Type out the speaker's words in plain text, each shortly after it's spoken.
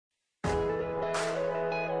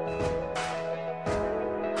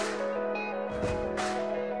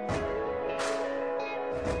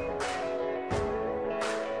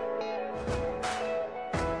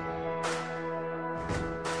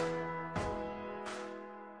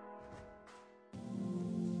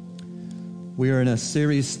We are in a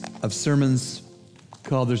series of sermons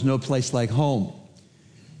called There's No Place Like Home.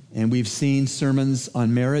 And we've seen sermons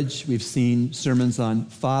on marriage. We've seen sermons on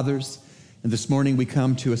fathers. And this morning we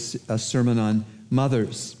come to a sermon on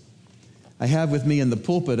mothers. I have with me in the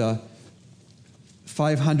pulpit a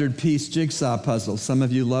 500-piece jigsaw puzzle. Some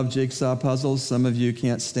of you love jigsaw puzzles. Some of you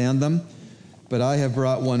can't stand them. But I have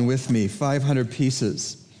brought one with me, 500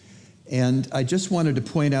 pieces. And I just wanted to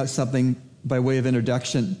point out something by way of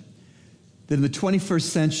introduction. That in the 21st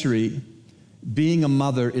century, being a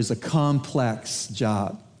mother is a complex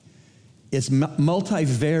job. It's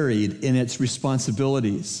multivaried in its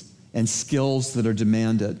responsibilities and skills that are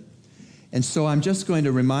demanded. And so I'm just going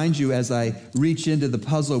to remind you as I reach into the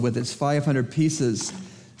puzzle with its 500 pieces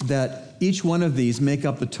that each one of these make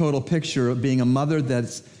up the total picture of being a mother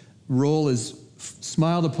that's role is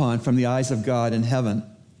smiled upon from the eyes of God in heaven.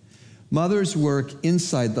 Mothers work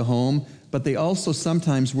inside the home, but they also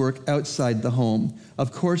sometimes work outside the home.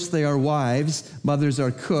 Of course, they are wives. Mothers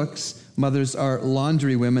are cooks. Mothers are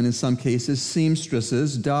laundry women in some cases,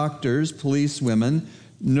 seamstresses, doctors, police women,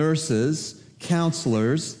 nurses,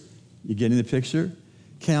 counselors. You getting the picture?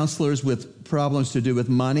 Counselors with problems to do with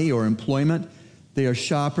money or employment. They are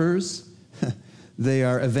shoppers. They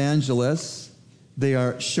are evangelists. They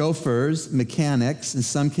are chauffeurs, mechanics, in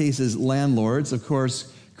some cases landlords. Of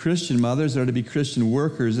course, Christian mothers are to be Christian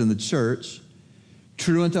workers in the church,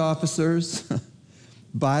 truant officers,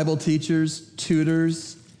 Bible teachers,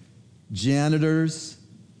 tutors, janitors,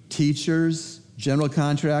 teachers, general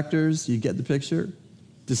contractors, you get the picture?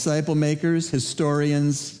 Disciple makers,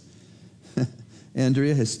 historians,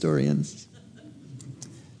 Andrea, historians,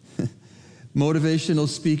 motivational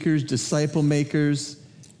speakers, disciple makers,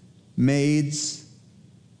 maids,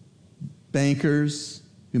 bankers,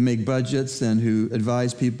 who make budgets and who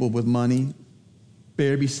advise people with money,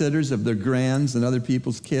 babysitters of their grands and other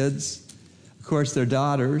people's kids, of course their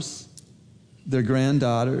daughters, their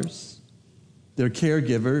granddaughters, their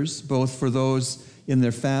caregivers, both for those in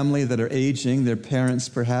their family that are aging, their parents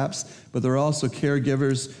perhaps, but they're also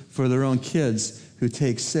caregivers for their own kids who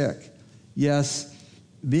take sick. Yes,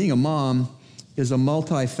 being a mom is a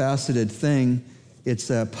multifaceted thing. It's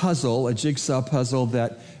a puzzle, a jigsaw puzzle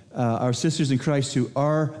that our sisters in Christ who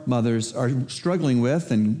are mothers are struggling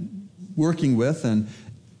with and working with and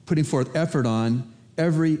putting forth effort on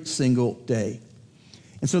every single day.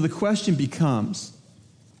 And so the question becomes,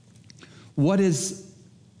 what is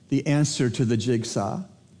the answer to the jigsaw?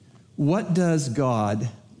 What does God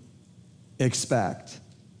expect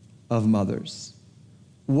of mothers?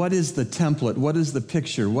 What is the template? What is the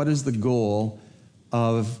picture? What is the goal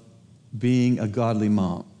of being a godly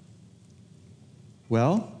mom?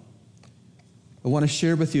 Well, I want to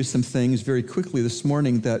share with you some things very quickly this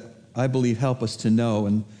morning that I believe help us to know,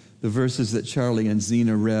 and the verses that Charlie and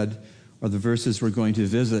Zena read are the verses we're going to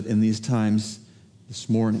visit in these times this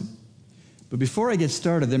morning. But before I get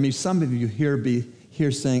started, there may be some of you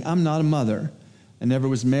here saying, I'm not a mother. I never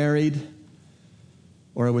was married,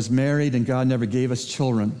 or I was married and God never gave us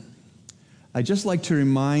children. I'd just like to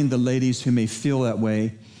remind the ladies who may feel that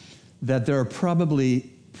way that there are probably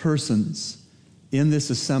persons in this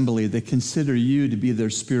assembly that consider you to be their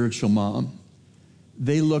spiritual mom.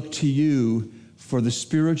 They look to you for the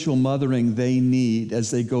spiritual mothering they need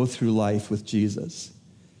as they go through life with Jesus.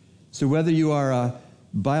 So whether you are a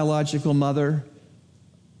biological mother,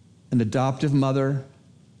 an adoptive mother,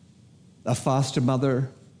 a foster mother,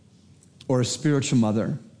 or a spiritual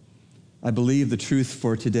mother, I believe the truth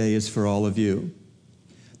for today is for all of you.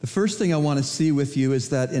 The first thing I want to see with you is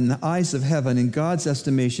that in the eyes of heaven, in God's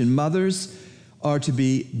estimation, mothers are to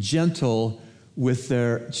be gentle with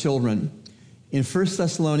their children. In 1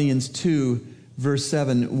 Thessalonians 2, verse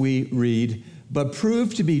 7, we read, "But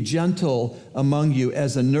prove to be gentle among you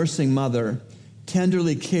as a nursing mother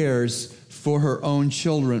tenderly cares for her own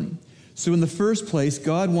children." So in the first place,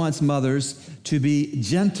 God wants mothers to be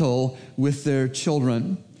gentle with their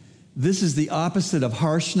children. This is the opposite of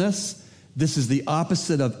harshness. This is the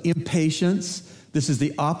opposite of impatience. This is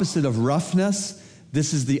the opposite of roughness.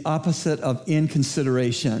 This is the opposite of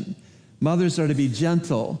inconsideration. Mothers are to be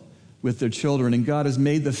gentle with their children, and God has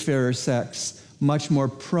made the fairer sex much more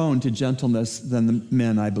prone to gentleness than the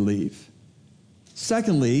men, I believe.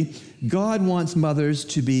 Secondly, God wants mothers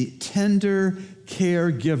to be tender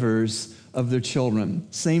caregivers of their children.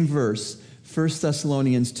 Same verse, 1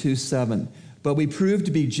 Thessalonians 2:7. "But we prove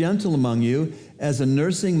to be gentle among you as a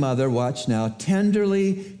nursing mother," watch now,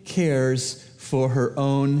 "tenderly cares for her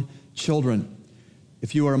own children."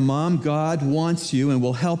 If you are a mom, God wants you and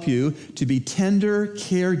will help you to be tender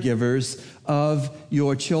caregivers of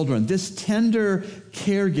your children. This tender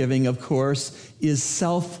caregiving, of course, is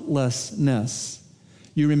selflessness.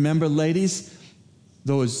 You remember, ladies,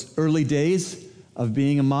 those early days of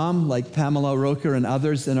being a mom, like Pamela Roker and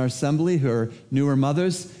others in our assembly who are newer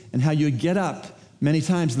mothers, and how you would get up many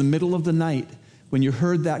times in the middle of the night when you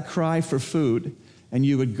heard that cry for food, and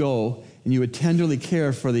you would go and you would tenderly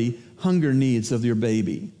care for the hunger needs of your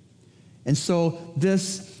baby. And so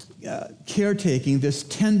this caretaking, this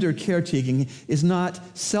tender caretaking, is not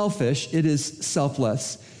selfish, it is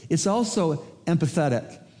selfless. It's also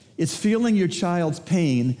empathetic. It's feeling your child's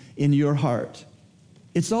pain in your heart.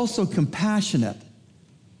 It's also compassionate.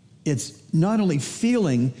 It's not only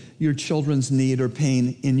feeling your children's need or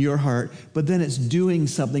pain in your heart, but then it's doing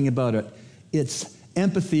something about it. It's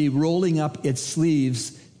empathy rolling up its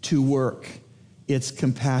sleeves to work. It's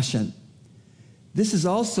compassion. This is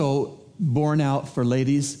also borne out for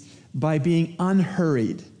ladies by being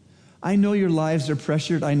unhurried. I know your lives are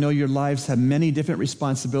pressured. I know your lives have many different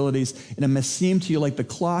responsibilities, and it must seem to you like the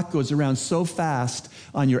clock goes around so fast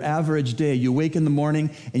on your average day. You wake in the morning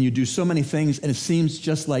and you do so many things, and it seems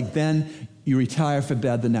just like then you retire for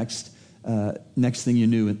bed the next thing you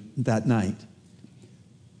knew that night.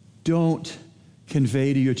 Don't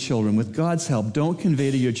convey to your children, with God's help, don't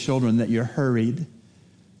convey to your children that you're hurried.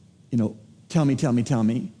 Tell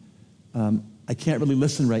me. I can't really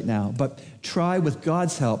listen right now, but try with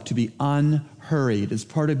God's help to be unhurried as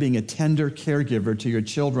part of being a tender caregiver to your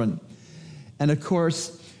children. And of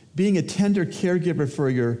course, being a tender caregiver for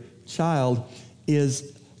your child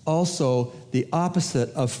is also the opposite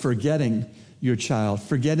of forgetting your child,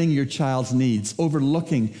 forgetting your child's needs,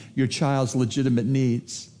 overlooking your child's legitimate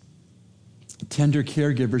needs. Tender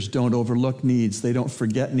caregivers don't overlook needs. They don't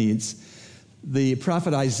forget needs. The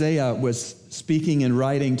prophet Isaiah was speaking and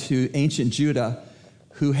writing to ancient Judah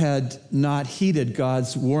who had not heeded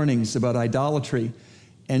God's warnings about idolatry,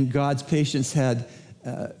 and God's patience had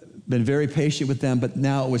been very patient with them, but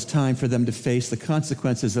now it was time for them to face the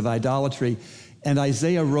consequences of idolatry. And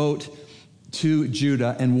Isaiah wrote to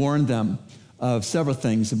Judah and warned them of several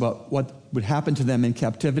things about what would happen to them in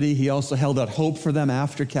captivity. He also held out hope for them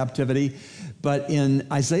after captivity. But in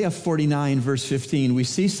Isaiah 49, verse 15, we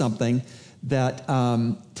see something that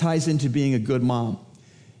ties into being a good mom.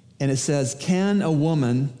 And it says, "Can a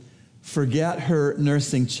woman forget her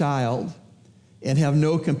nursing child and have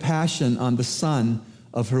no compassion on the son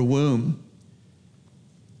of her womb?"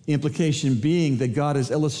 The implication being that God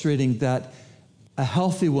is illustrating that a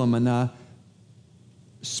healthy woman, a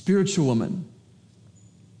spiritual woman,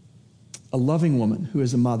 a loving woman who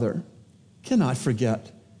is a mother, cannot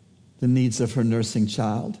forget the needs of her nursing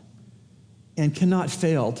child and cannot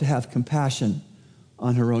fail to have compassion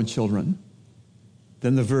on her own children.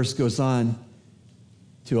 Then the verse goes on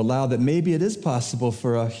to allow that maybe it is possible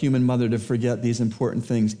for a human mother to forget these important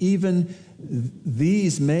things. Even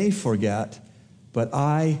these may forget, but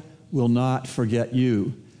I will not forget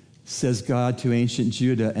you, says God to ancient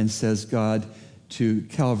Judah and says God to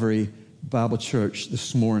Calvary Bible Church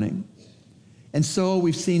this morning. And so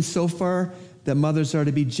we've seen so far that mothers are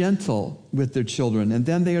to be gentle with their children, and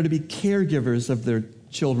then they are to be caregivers of their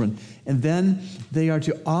children, and then they are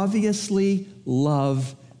to obviously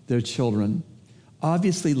love their children.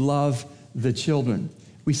 Obviously love the children.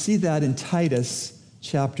 We see that in Titus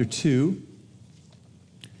chapter 2.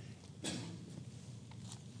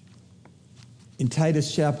 In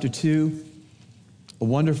Titus chapter 2, a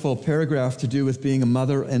wonderful paragraph to do with being a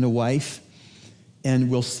mother and a wife.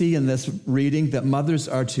 And we'll see in this reading that mothers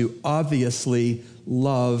are to obviously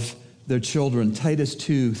love their children. Titus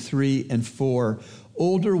 2, 3, and 4.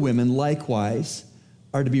 Older women likewise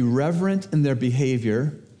are to be reverent in their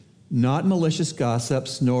behavior, not malicious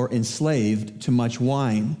gossips, nor enslaved to much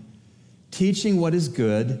wine, teaching what is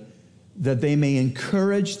good, that they may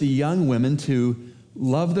encourage the young women to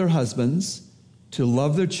love their husbands, to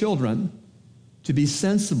love their children, to be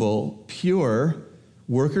sensible, pure,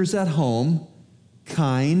 workers at home,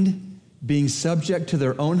 kind, being subject to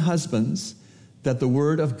their own husbands, that the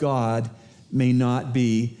word of God may not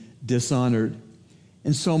be dishonored.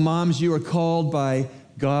 And so, moms, you are called by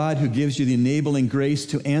God, who gives you the enabling grace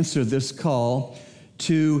to answer this call,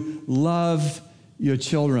 to love your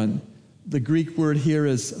children. The Greek word here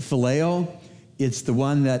is phileo. It's the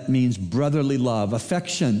one that means brotherly love,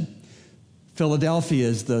 affection. Philadelphia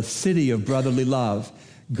is the city of brotherly love.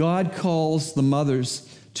 God calls the mothers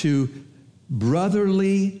to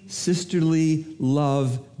brotherly, sisterly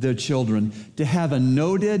love their children, to have a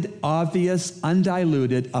noted, obvious,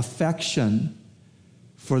 undiluted affection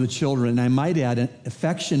for the children. And I might add, an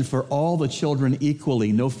affection for all the children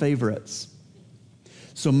equally, no favorites.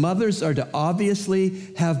 So mothers are to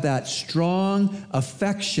obviously have that strong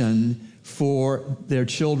affection for their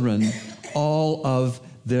children, all of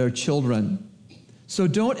their children. So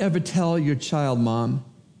don't ever tell your child, Mom,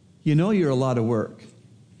 you know you're a lot of work.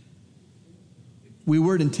 We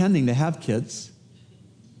weren't intending to have kids.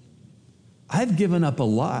 I've given up a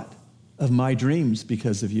lot of my dreams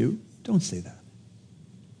because of you. Don't say that.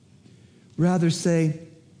 Rather say,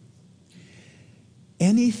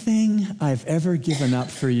 anything I've ever given up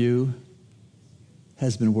for you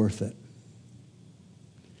has been worth it.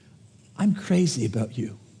 I'm crazy about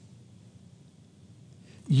you.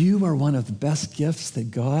 You are one of the best gifts that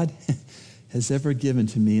God has ever given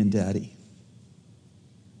to me and Daddy.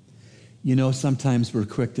 You know, sometimes we're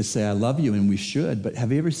quick to say, I love you, and we should, but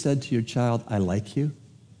have you ever said to your child, I like you?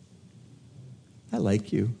 I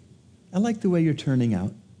like you. I like the way you're turning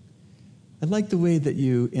out. I like the way that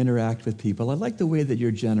you interact with people. I like the way that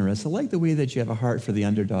you're generous. I like the way that you have a heart for the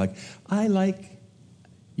underdog. I like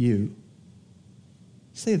you.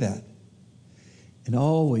 Say that. And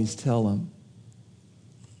always tell them,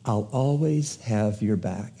 I'll always have your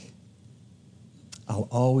back. I'll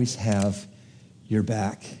always have your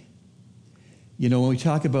back. You know, when we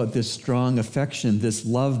talk about this strong affection, this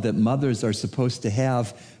love that mothers are supposed to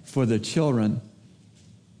have for their children,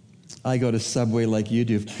 I go to Subway like you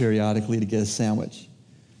do periodically to get a sandwich.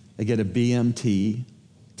 I get a BMT,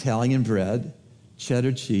 Italian bread,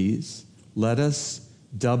 cheddar cheese, lettuce,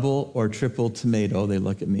 double or triple tomato, they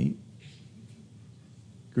look at me,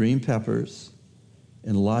 green peppers,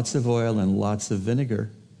 and lots of oil and lots of vinegar,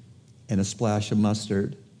 and a splash of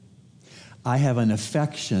mustard. I have an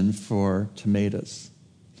affection for tomatoes.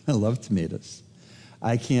 I love tomatoes.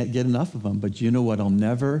 I can't get enough of them, but you know what I'll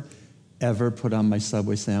never, ever put on my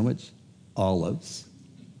Subway sandwich? Olives.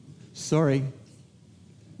 Sorry,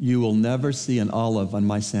 you will never see an olive on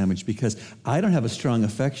my sandwich because I don't have a strong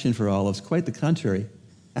affection for olives, quite the contrary.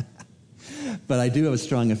 But I do have a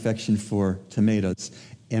strong affection for tomatoes.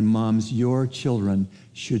 And moms, your children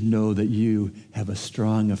should know that you have a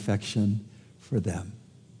strong affection for them.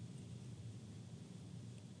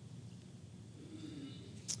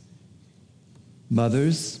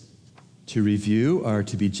 Mothers, to review, are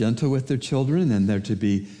to be gentle with their children, and they're to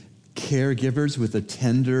be caregivers with a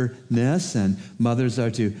tenderness, and mothers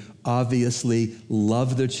are to obviously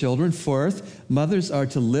love their children. Fourth, mothers are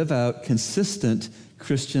to live out consistent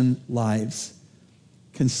Christian lives.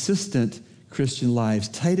 Consistent Christian lives.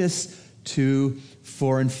 Titus 2,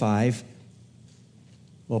 4, and 5.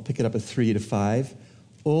 We'll pick it up at 3 to 5.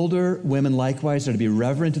 Older women likewise are to be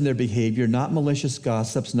reverent in their behavior, not malicious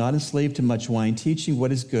gossips, not enslaved to much wine, teaching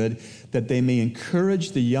what is good, that they may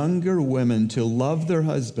encourage the younger women to love their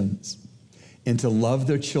husbands and to love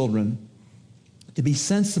their children, to be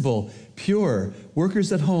sensible, pure,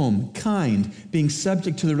 workers at home, kind, being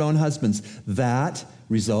subject to their own husbands, that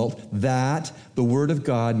the word of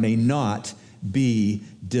God may not be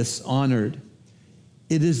dishonored.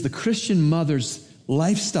 It is the Christian mother's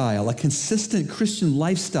lifestyle, a consistent Christian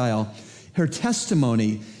lifestyle. Her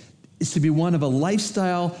testimony is to be one of a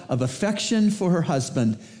lifestyle of affection for her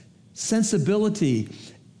husband, sensibility,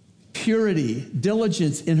 purity,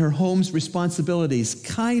 diligence in her home's responsibilities,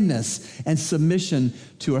 kindness, and submission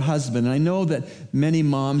to her husband. And I know that many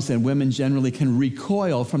moms and women generally can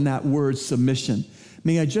recoil from that word submission.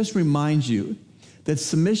 May I just remind you that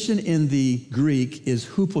submission in the Greek is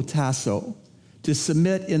hupotasso. To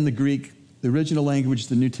submit in the Greek, the original language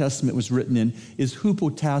the New Testament was written in, is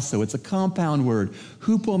hupotasso. It's a compound word.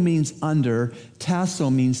 Hupo means under. Tasso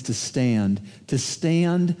means to stand. To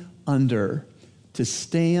stand under. To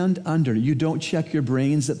stand under. You don't check your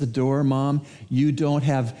brains at the door, Mom. You don't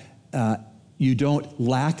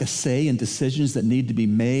lack a say in decisions that need to be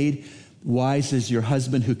made. Wise is your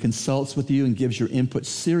husband who consults with you and gives your input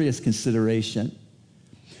serious consideration.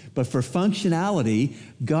 But for functionality,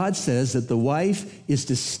 God says that the wife is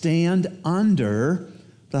to stand under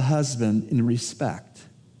the husband in respect.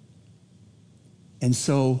 And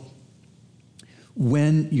so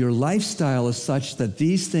when your lifestyle is such that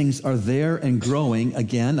these things are there and growing,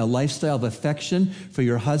 again, a lifestyle of affection for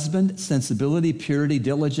your husband, sensibility, purity,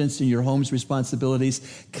 diligence in your home's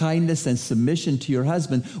responsibilities, kindness and submission to your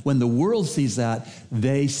husband, when the world sees that,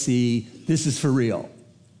 they see this is for real.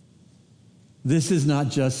 This is not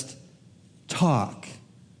just talk.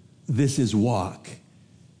 This is walk.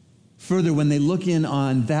 Further, when they look in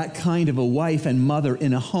on that kind of a wife and mother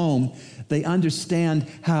in a home, they understand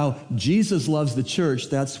how Jesus loves the church.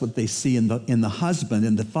 That's what they see in the husband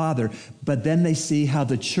and the father. But then they see how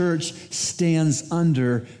the church stands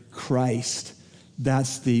under Christ.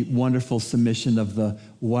 That's the wonderful submission of the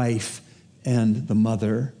wife and the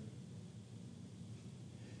mother.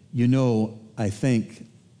 You know, I think,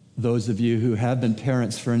 those of you who have been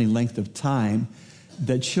parents for any length of time,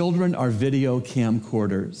 that children are video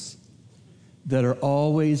camcorders that are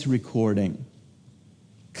always recording,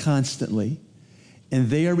 constantly. And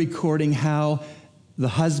they are recording how the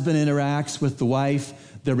husband interacts with the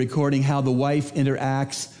wife. They're recording how the wife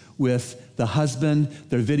interacts with the husband.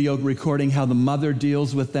 They're video recording how the mother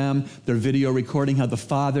deals with them. They're video recording how the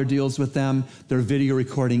father deals with them. They're video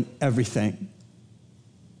recording everything.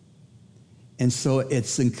 And so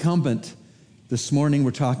it's incumbent, this morning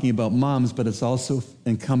we're talking about moms, but it's also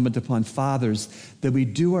incumbent upon fathers that we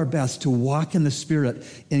do our best to walk in the Spirit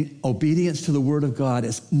in obedience to the Word of God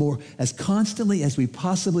as constantly as we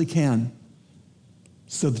possibly can.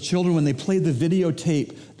 So the children, when they play the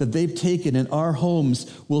videotape that they've taken in our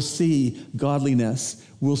homes, will see godliness,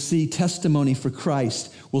 will see testimony for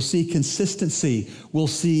Christ, will see consistency, will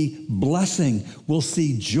see blessing, will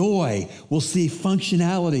see joy, will see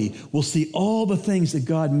functionality, will see all the things that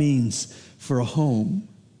God means for a home.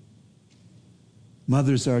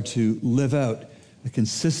 Mothers are to live out a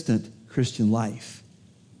consistent Christian life.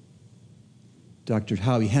 Dr.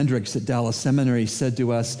 Howie Hendricks at Dallas Seminary said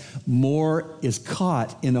to us, more is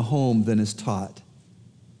caught in a home than is taught.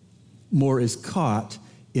 More is caught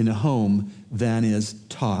in a home than is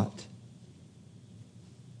taught.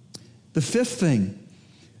 The fifth thing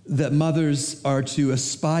that mothers are to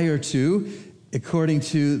aspire to, according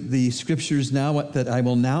to the scriptures now that I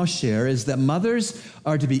will now share, is that mothers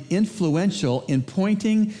are to be influential in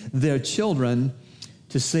pointing their children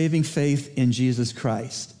to saving faith in Jesus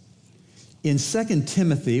Christ. In 2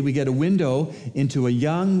 Timothy, we get a window into a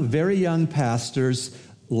very young pastor's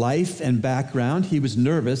life and background. He was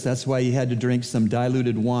nervous. That's why he had to drink some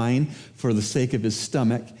diluted wine for the sake of his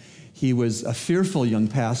stomach. He was a fearful young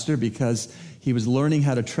pastor because he was learning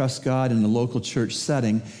how to trust God in the local church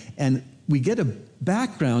setting. And we get a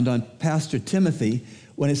background on Pastor Timothy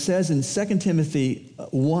when it says in 2 Timothy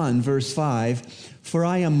 1, verse 5, "For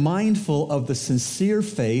I am mindful of the sincere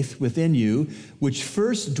faith within you, which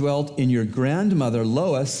first dwelt in your grandmother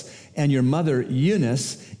Lois and your mother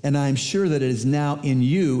Eunice, and I am sure that it is now in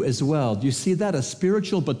you as well." Do you see that? A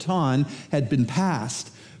spiritual baton had been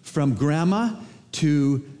passed from grandma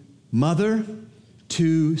to mother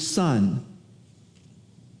to son.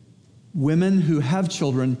 Women who have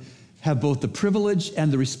children have both the privilege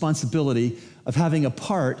and the responsibility of having a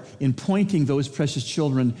part in pointing those precious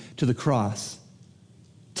children to the cross,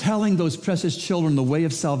 telling those precious children the way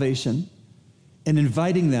of salvation, and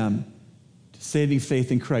inviting them to saving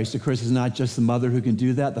faith in Christ. Of course, it's not just the mother who can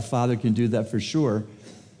do that. The father can do that for sure.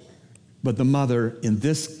 But the mother, in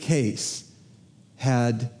this case,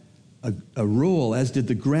 had a role, as did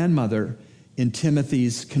the grandmother, in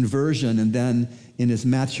Timothy's conversion and then in his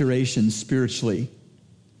maturation spiritually.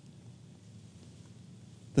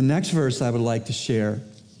 The next verse I would like to share,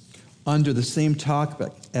 under the same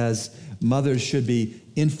topic as mothers should be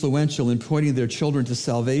influential in pointing their children to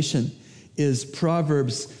salvation, is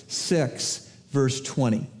Proverbs 6, verse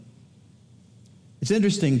 20. It's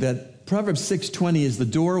interesting that Proverbs 6:20 is the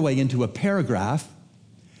doorway into a paragraph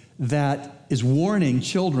that is warning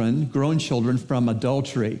children, grown children, from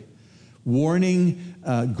adultery, warning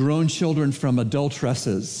grown children from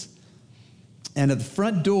adulteresses. And at the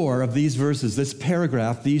front door of these verses, this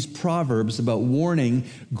paragraph, these proverbs about warning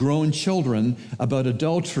grown children about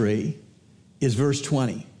adultery, is verse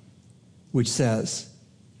 20, which says,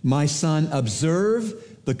 "My son, observe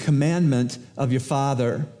the commandment of your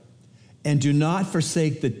father, and do not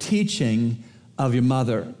forsake the teaching of your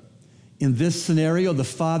mother." In this scenario, the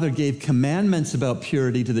father gave commandments about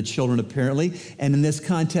purity to the children, apparently. And in this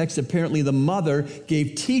context, apparently the mother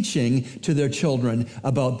gave teaching to their children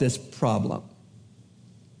about this problem.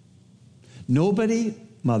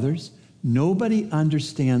 Mothers, nobody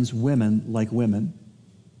understands women like women.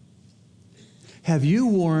 Have you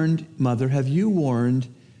warned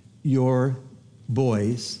your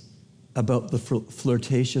boys about the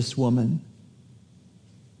flirtatious woman?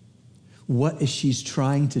 What is she's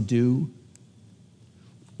trying to do?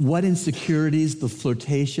 What insecurities the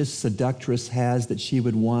flirtatious seductress has that she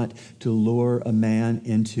would want to lure a man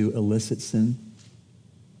into illicit sin?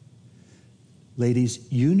 Ladies,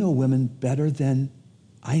 you know women better than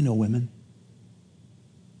I know women.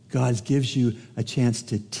 God gives you a chance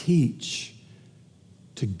to teach,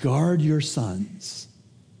 to guard your sons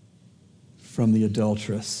from the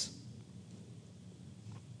adulteress.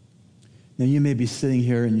 Now, you may be sitting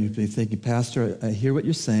here and you'd be thinking, Pastor, I hear what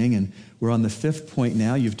you're saying, and we're on the 5th point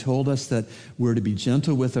now. You've told us that we're to be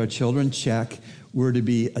gentle with our children, check. We're to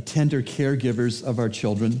be tender caregivers of our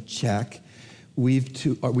children, check. We are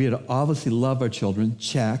to obviously love our children,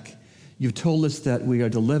 check. You've told us that we are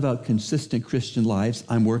to live out consistent Christian lives.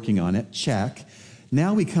 I'm working on it, check.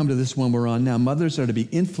 Now we come to this one we're on now. Mothers are to be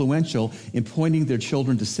influential in pointing their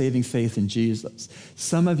children to saving faith in Jesus.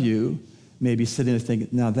 Some of you may be sitting there thinking,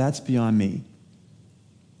 now that's beyond me.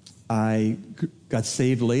 I got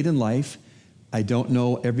saved late in life. I don't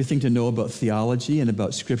know everything to know about theology and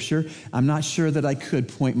about Scripture. I'm not sure that I could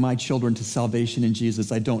point my children to salvation in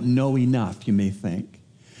Jesus. I don't know enough, you may think.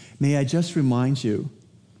 May I just remind you,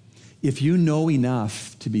 if you know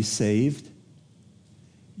enough to be saved,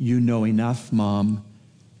 you know enough, Mom,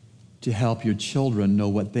 to help your children know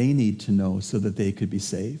what they need to know so that they could be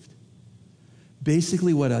saved.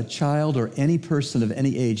 Basically, what a child or any person of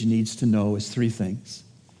any age needs to know is 3 things: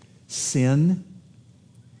 sin,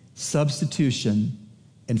 substitution,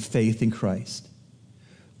 and faith in Christ.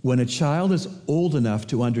 When a child is old enough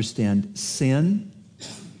to understand sin,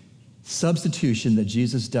 substitution, that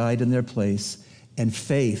Jesus died in their place, and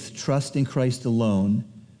faith, trust in Christ alone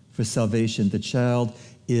for salvation, the child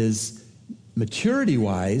is,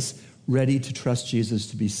 maturity-wise, ready to trust Jesus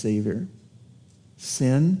to be Savior.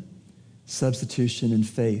 Sin, substitution, and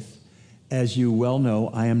faith. As you well know,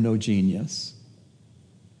 I am no genius,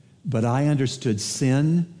 but I understood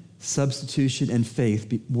sin, substitution, and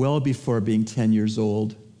faith well before being 10 years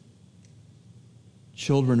old.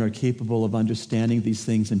 Children are capable of understanding these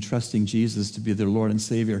things and trusting Jesus to be their Lord and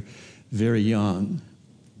Savior very young.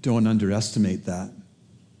 Don't underestimate that.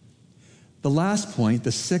 The last point,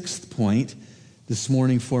 the 6th point this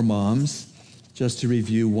morning for moms, just to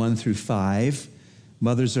review 1 through 5.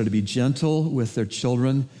 Mothers are to be gentle with their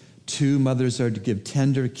children. 2, mothers are to give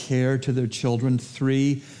tender care to their children.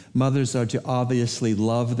 3, mothers are to obviously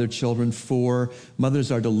love their children. 4,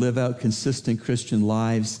 mothers are to live out consistent Christian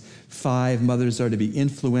lives. 5, mothers are to be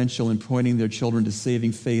influential in pointing their children to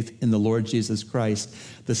saving faith in the Lord Jesus Christ.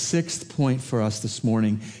 The 6th point for us this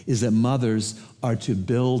morning is that mothers are to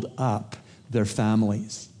build up their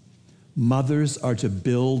families. Mothers are to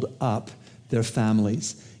build up their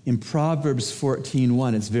families. In Proverbs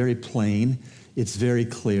 14:1, it's very plain, it's very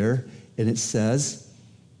clear, and it says,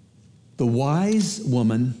 "The wise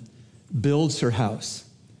woman builds her house,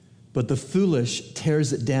 but the foolish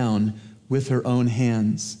tears it down with her own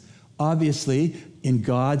hands." Obviously, in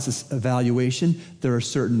God's evaluation, there are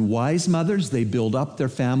certain wise mothers, they build up their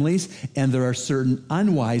families, and there are certain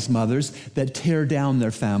unwise mothers that tear down their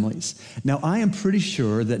families. Now, I am pretty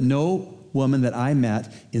sure that no woman that I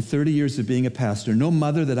met in 30 years of being a pastor, no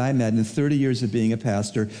mother that I met in 30 years of being a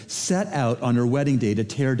pastor, set out on her wedding day to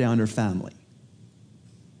tear down her family.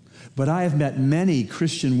 But I have met many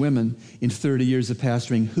Christian women in 30 years of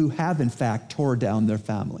pastoring who have, in fact, tore down their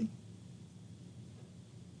family.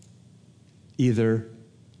 Either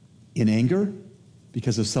in anger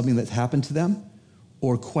because of something that's happened to them,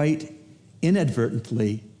 or quite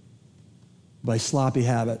inadvertently by sloppy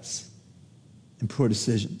habits and poor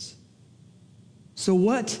decisions. So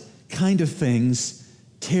what kind of things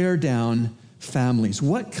tear down families?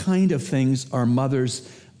 What kind of things are mothers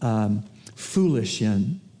foolish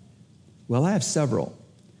in? Well, I have several.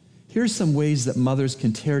 Here's some ways that mothers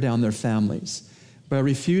can tear down their families: by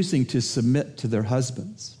refusing to submit to their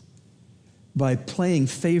husbands, by playing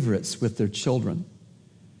favorites with their children,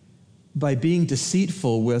 by being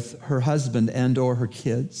deceitful with her husband and or her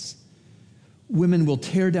kids. Women will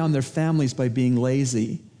tear down their families by being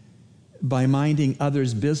lazy, by minding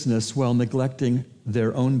others' business while neglecting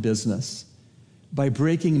their own business, by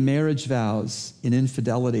breaking marriage vows in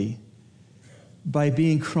infidelity, by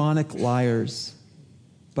being chronic liars,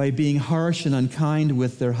 by being harsh and unkind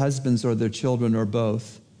with their husbands or their children or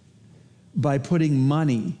both, by putting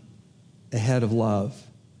money ahead of love,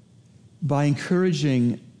 by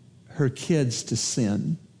encouraging her kids to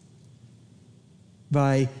sin,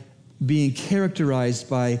 by being characterized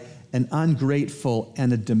by an ungrateful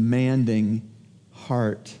and a demanding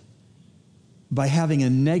heart, by having a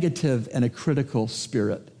negative and a critical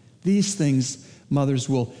spirit. These things, mothers,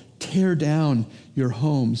 will tear down your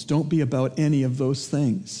homes. Don't be about any of those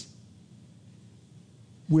things.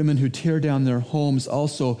 Women who tear down their homes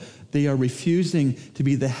also, they are refusing to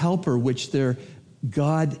be the helper which their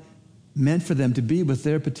God meant for them to be with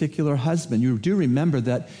their particular husband. You do remember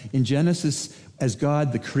that in Genesis, as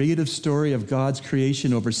God, the creative story of God's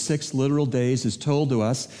creation over 6 literal days is told to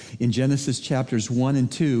us in Genesis chapters 1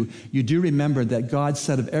 and 2, you do remember that God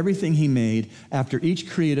said of everything he made after each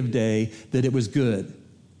creative day that it was good.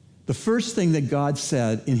 The first thing that God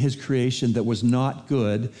said in his creation that was not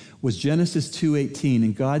good was Genesis 2:18.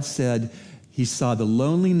 And God said he saw the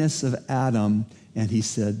loneliness of Adam, and he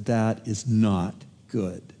said, that is not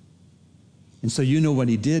good. And so you know what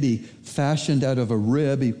he did. He fashioned out of a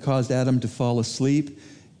rib. He caused Adam to fall asleep,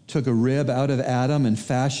 took a rib out of Adam and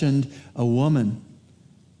fashioned a woman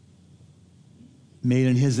made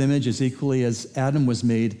in his image as equally as Adam was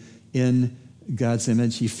made in God's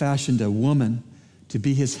image. He fashioned a woman to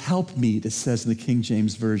be his helpmeet, it says in the King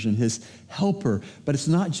James Version, his helper. But it's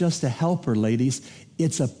not just a helper, ladies.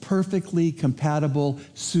 It's a perfectly compatible,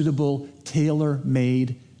 suitable,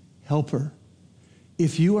 tailor-made helper.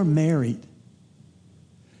 If you are married,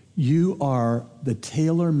 you are the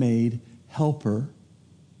tailor-made helper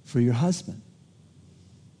for your husband.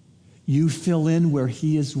 You fill in where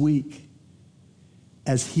he is weak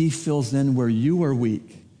as he fills in where you are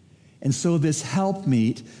weak. And so this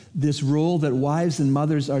helpmeet, this role that wives and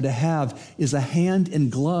mothers are to have, is a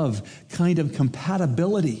hand-in-glove kind of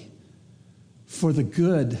compatibility for the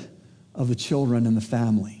good of the children and the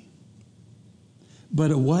family. But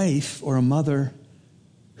a wife or a mother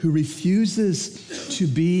who refuses to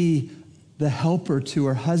be the helper to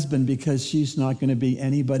her husband because she's not going to be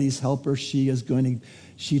anybody's helper, she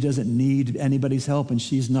doesn't need anybody's help, and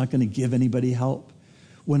she's not going to give anybody help.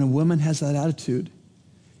 When a woman has that attitude,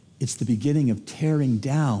 it's the beginning of tearing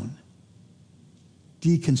down,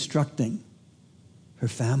 deconstructing her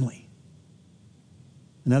family.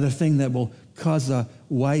 Another thing that will cause a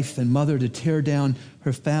wife and mother to tear down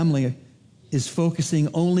her family is focusing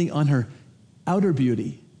only on her outer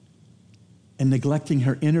beauty and neglecting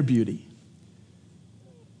her inner beauty.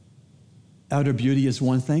 Outer beauty is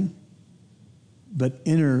one thing, but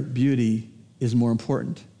inner beauty is more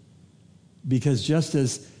important. Because just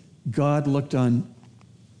as God looked on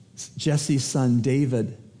Jesse's son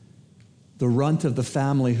David, the runt of the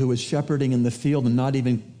family who was shepherding in the field and not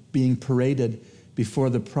even being paraded before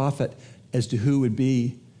the prophet as to who would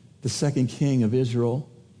be the second king of Israel,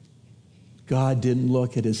 God didn't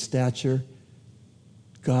look at his stature.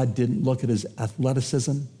 God didn't look at his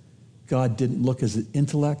athleticism. God didn't look at his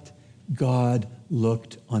intellect. God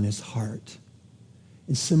looked on his heart.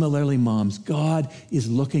 And similarly, moms, God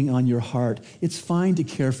is looking on your heart. It's fine to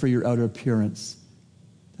care for your outer appearance.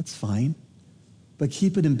 That's fine. But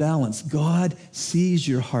keep it in balance. God sees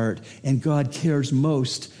your heart, and God cares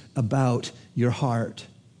most about your heart.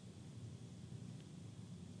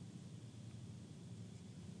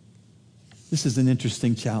 This is an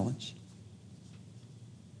interesting challenge.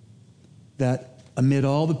 That amid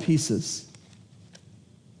all the pieces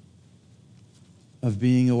of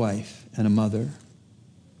being a wife and a mother,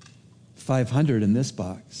 500 in this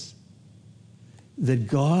box, that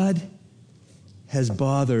God has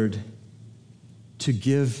bothered to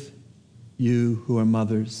give you who are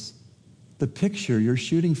mothers the picture you're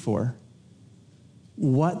shooting for,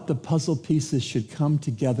 what the puzzle pieces should come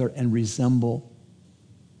together and resemble.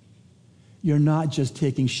 You're not just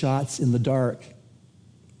taking shots in the dark.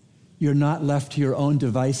 You're not left to your own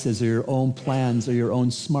devices or your own plans or your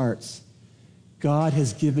own smarts. God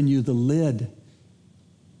has given you the lid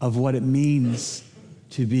of what it means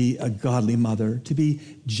to be a godly mother, to be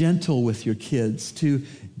gentle with your kids, to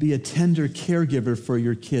be a tender caregiver for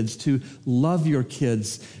your kids, to love your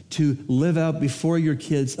kids, to live out before your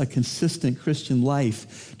kids a consistent Christian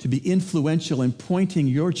life, to be influential in pointing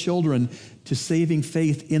your children to saving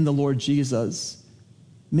faith in the Lord Jesus.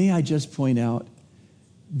 May I just point out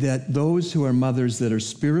that those who are mothers that are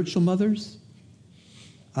spiritual mothers,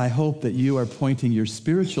 I hope that you are pointing your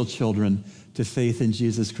spiritual children to faith in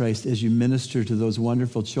Jesus Christ as you minister to those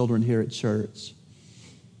wonderful children here at church,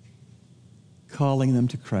 calling them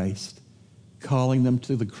to Christ, calling them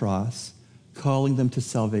to the cross, calling them to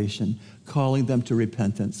salvation, calling them to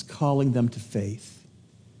repentance, calling them to faith.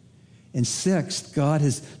 And sixth, God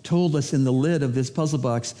has told us in the lid of this puzzle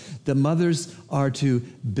box that mothers are to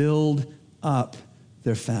build up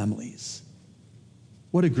their families.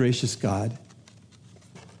 What a gracious God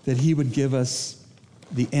that he would give us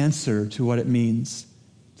the answer to what it means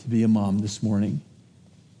to be a mom this morning.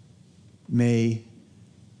 May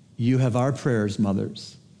you have our prayers,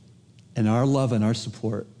 mothers, and our love and our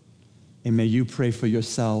support. And may you pray for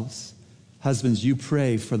yourselves. Husbands, you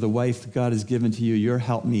pray for the wife God has given to you, your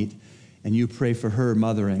helpmeet, and you pray for her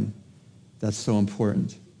mothering. That's so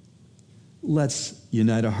important. Let's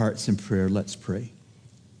unite our hearts in prayer. Let's pray.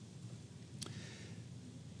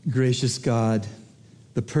 Gracious God,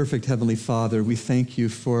 the perfect Heavenly Father, we thank you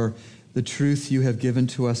for the truth you have given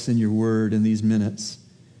to us in your word in these minutes.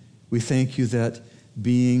 We thank you that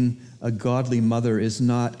being a godly mother is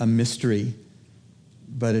not a mystery,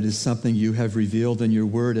 but it is something you have revealed in your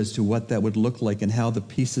word as to what that would look like and how the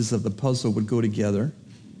pieces of the puzzle would go together.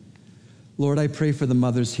 Lord, I pray for the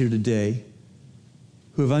mothers here today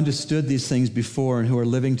who have understood these things before and who are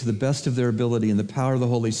living to the best of their ability in the power of the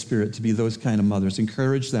Holy Spirit to be those kind of mothers.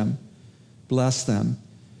 Encourage them, bless them,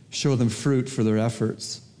 show them fruit for their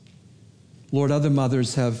efforts. Lord, other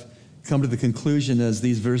mothers have come to the conclusion, as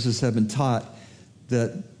these verses have been taught,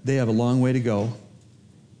 that they have a long way to go.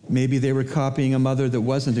 Maybe they were copying a mother that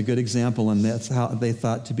wasn't a good example, and that's how they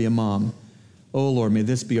thought to be a mom. Oh, Lord, may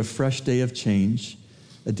this be a fresh day of change,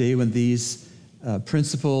 a day when these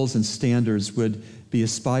principles and standards would be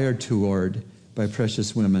aspired toward by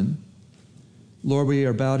precious women. Lord, we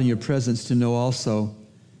are bowed in your presence to know also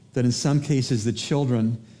that in some cases the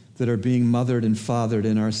children that are being mothered and fathered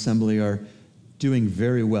in our assembly are doing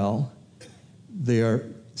very well. They are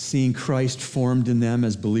seeing Christ formed in them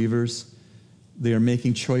as believers. They are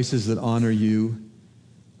making choices that honor you.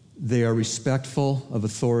 They are respectful of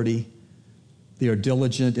authority. They are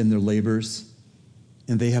diligent in their labors,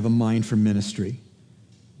 and they have a mind for ministry.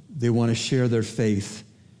 They want to share their faith,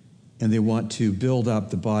 and they want to build up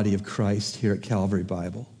the body of Christ here at Calvary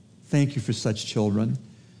Bible. Thank you for such children,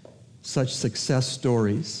 such success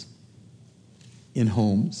stories in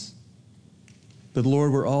homes. But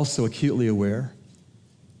Lord, we're also acutely aware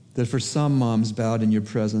that for some moms bowed in your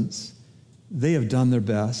presence, they have done their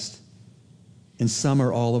best, and some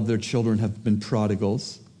or all of their children have been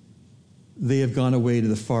prodigals. They have gone away to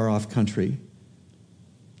the far-off country,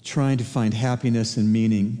 trying to find happiness and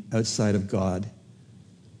meaning outside of God.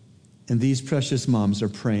 And these precious moms are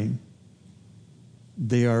praying.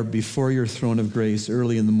 They are before your throne of grace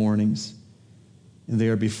early in the mornings, and they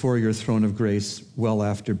are before your throne of grace well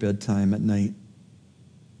after bedtime at night.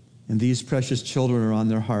 And these precious children are on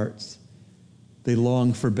their hearts. They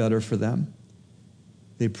long for better for them.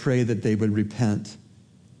 They pray that they would repent,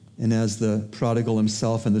 and as the prodigal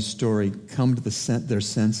himself in the story, come to their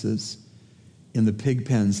senses in the pig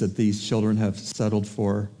pens that these children have settled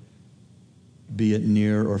for, be it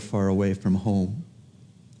near or far away from home.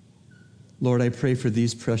 Lord, I pray for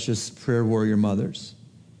these precious prayer warrior mothers,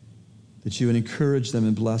 that you would encourage them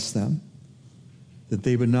and bless them, that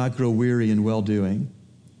they would not grow weary in well-doing,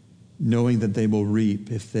 knowing that they will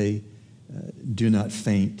reap if they do not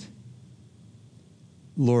faint.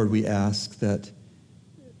 Lord, we ask that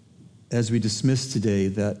as we dismiss today,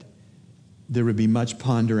 that there would be much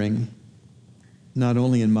pondering, not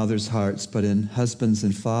only in mothers' hearts, but in husbands'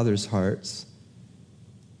 and fathers' hearts,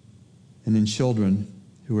 and in children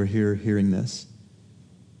who are here hearing this.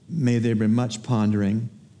 May there be much pondering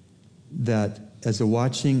that as a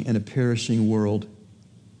watching and a perishing world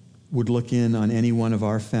would look in on any one of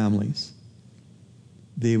our families,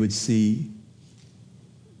 they would see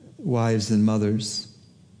wives and mothers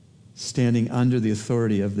standing under the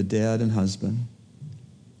authority of the dad and husband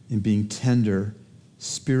and being tender,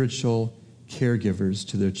 spiritual caregivers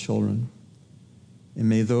to their children. And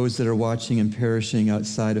may those that are watching and perishing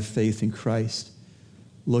outside of faith in Christ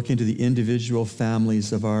look into the individual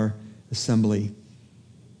families of our assembly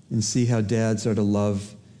and see how dads are to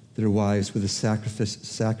love their wives with a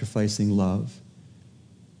sacrificing love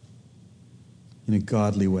in a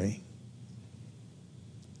godly way.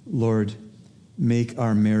 Lord, make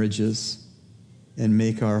our marriages and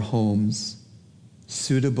make our homes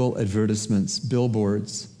suitable advertisements,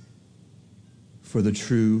 billboards for the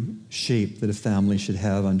true shape that a family should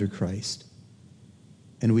have under Christ.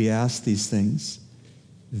 And we ask these things,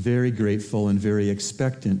 very grateful and very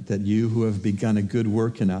expectant that you who have begun a good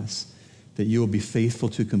work in us, that you will be faithful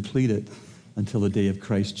to complete it until the day of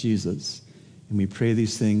Christ Jesus. And we pray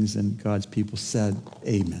these things, and God's people said,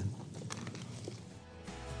 amen.